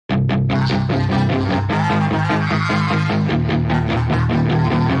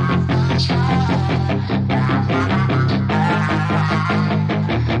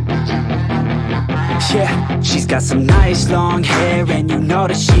She's got some nice long hair, and you know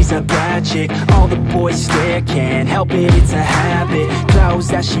that she's a bad chick. All the boys stare, can't help it, it's a habit. Clothes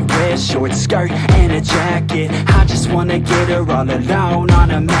that she wears, short skirt and a jacket. I just wanna get her all alone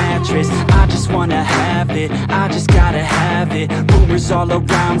on a mattress. I just wanna have it, I just gotta have it. Rumors all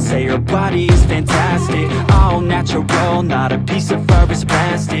around say her body is fantastic. All natural, not a piece of fur is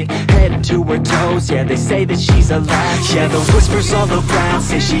plastic. Head to her toes, yeah, they say that she's a latch. Yeah, the whispers all around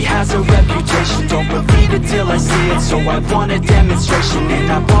say she has a reputation. Don't believe it till I see it, so I want a demonstration.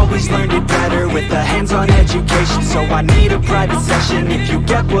 And I've always learned it better with a hands-on education. So I need a private session, if you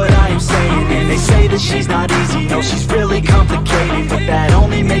get what I am saying. And they say that she's not easy, no, she's really complicated. But that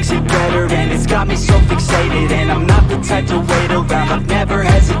only makes it better, and it's got me so fixated. And I'm not the type to wait around, I've never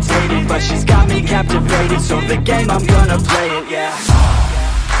hesitated. But she's got me captivated, so the game, I'm gonna play it, yeah.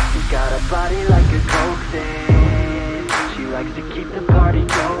 She got a body like a coke thing. She likes to keep the party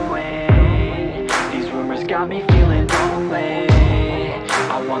going. These rumors got me feeling lonely.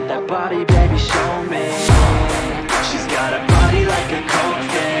 I want that body, baby, show me. She's got a body like a coke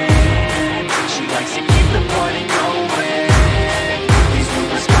thing. She likes to keep the party going. These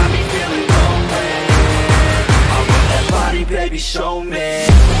rumors got me feeling lonely. I want that body, baby, show me.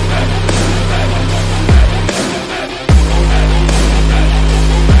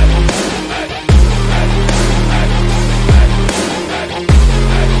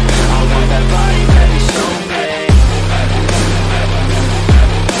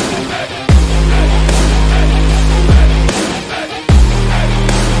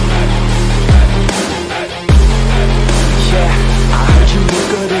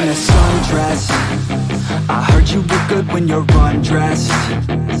 I heard you look good when you're undressed.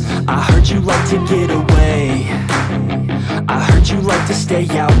 I heard you like to get away. I heard you like to stay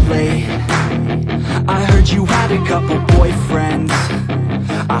out late. I heard you had a couple boyfriends.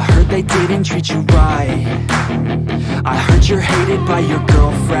 I heard they didn't treat you right. I heard you're hated by your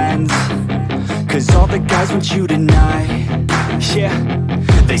girlfriends, 'cause all the guys want you tonight. Yeah,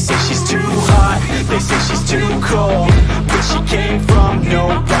 they say she's too hot, they say she's too cold. Where she came from,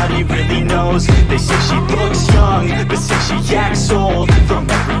 nobody really knows. They say she looks young, but say she acts old. From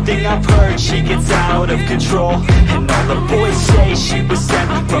everything I've heard, she gets out of control. And all the boys say she was sent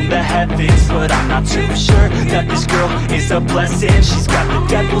from the heavens, but I'm not too sure that this girl is a blessing. She's got the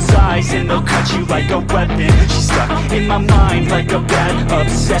devil's eyes, and they'll cut you like a weapon. She's stuck in my mind like a bad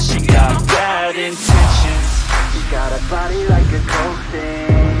obsession. Got bad intentions. She got a body like a coke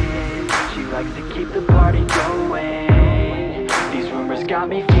thing. She likes to keep the party going. These rumors got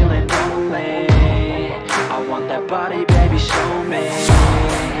me feeling lonely. I want that body, baby, show me.